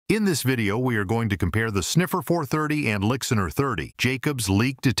In this video, we are going to compare the Sniffer430 and Lixener30 Jacobs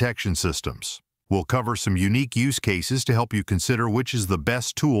leak detection systems. We'll cover some unique use cases to help you consider which is the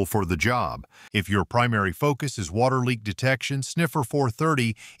best tool for the job. If your primary focus is water leak detection,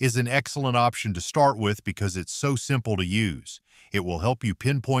 Sniffer430 is an excellent option to start with because it's so simple to use. It will help you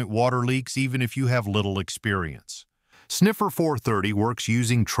pinpoint water leaks even if you have little experience. Sniffer430 works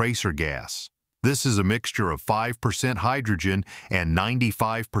using tracer gas. This is a mixture of 5% hydrogen and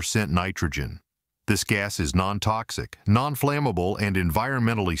 95% nitrogen. This gas is non-toxic, non-flammable, and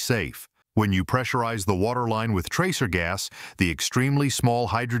environmentally safe. When you pressurize the water line with tracer gas, the extremely small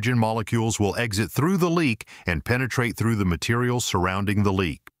hydrogen molecules will exit through the leak and penetrate through the materials surrounding the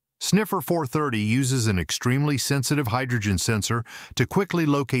leak. Sniffer430 uses an extremely sensitive hydrogen sensor to quickly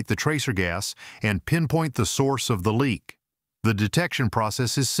locate the tracer gas and pinpoint the source of the leak. The detection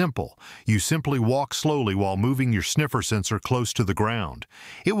process is simple. You simply walk slowly while moving your sniffer sensor close to the ground.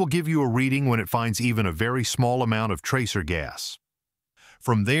 It will give you a reading when it finds even a very small amount of tracer gas.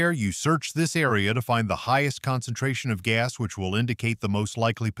 From there, you search this area to find the highest concentration of gas, which will indicate the most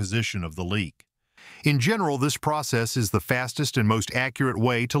likely position of the leak. In general, this process is the fastest and most accurate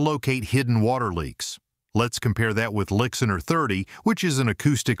way to locate hidden water leaks. Let's compare that with Lixener30, which is an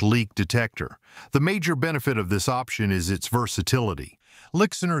acoustic leak detector. The major benefit of this option is its versatility.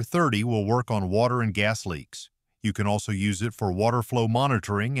 Lixener30 will work on water and gas leaks. You can also use it for water flow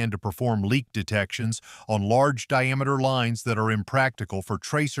monitoring and to perform leak detections on large diameter lines that are impractical for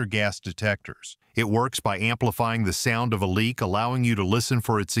tracer gas detectors. It works by amplifying the sound of a leak, allowing you to listen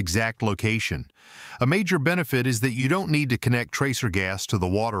for its exact location. A major benefit is that you don't need to connect tracer gas to the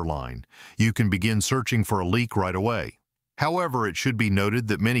water line. You can begin searching for a leak right away. However, it should be noted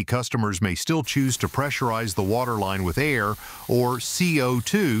that many customers may still choose to pressurize the water line with air, or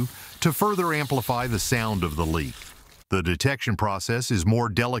CO2, to further amplify the sound of the leak. The detection process is more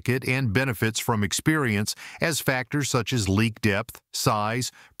delicate and benefits from experience, as factors such as leak depth,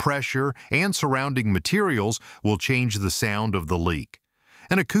 size, pressure, and surrounding materials will change the sound of the leak.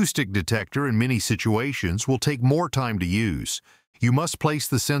 An acoustic detector in many situations will take more time to use. You must place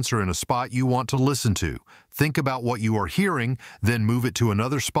the sensor in a spot you want to listen to. Think about what you are hearing, then move it to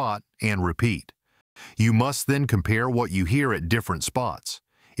another spot and repeat. You must then compare what you hear at different spots.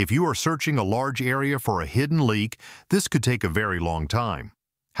 If you are searching a large area for a hidden leak, this could take a very long time.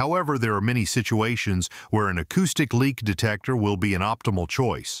 However, there are many situations where an acoustic leak detector will be an optimal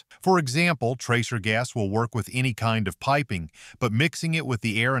choice. For example, tracer gas will work with any kind of piping, but mixing it with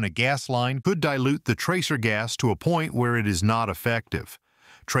the air in a gas line could dilute the tracer gas to a point where it is not effective.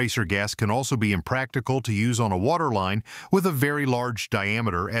 Tracer gas can also be impractical to use on a water line with a very large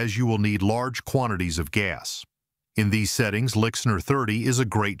diameter, as you will need large quantities of gas. In these settings, Lixener30 is a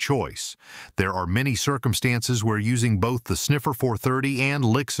great choice. There are many circumstances where using both the Sniffer430 and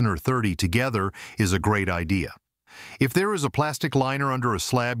Lixener30 together is a great idea. If there is a plastic liner under a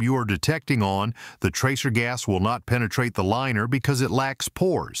slab you are detecting on, the tracer gas will not penetrate the liner because it lacks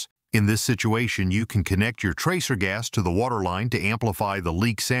pores. In this situation, you can connect your tracer gas to the water line to amplify the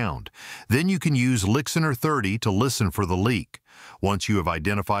leak sound. Then you can use Lixener30 to listen for the leak. Once you have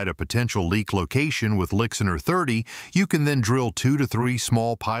identified a potential leak location with Lixener30, you can then drill 2 to 3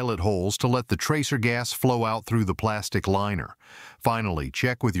 small pilot holes to let the tracer gas flow out through the plastic liner. Finally,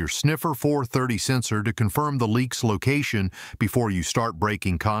 check with your Sniffer430 sensor to confirm the leak's location before you start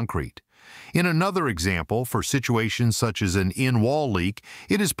breaking concrete. In another example, for situations such as an in-wall leak,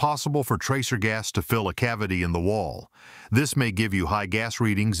 it is possible for tracer gas to fill a cavity in the wall. This may give you high gas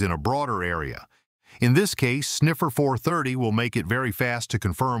readings in a broader area. In this case, Sniffer430 will make it very fast to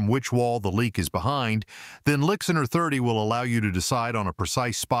confirm which wall the leak is behind, then Lixener30 will allow you to decide on a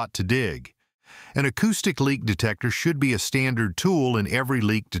precise spot to dig. An acoustic leak detector should be a standard tool in every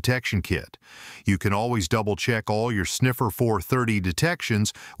leak detection kit. You can always double-check all your Sniffer430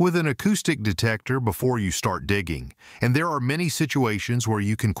 detections with an acoustic detector before you start digging. And there are many situations where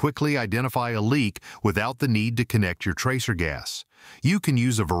you can quickly identify a leak without the need to connect your tracer gas. You can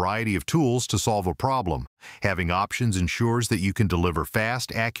use a variety of tools to solve a problem. Having options ensures that you can deliver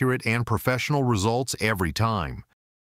fast, accurate, and professional results every time.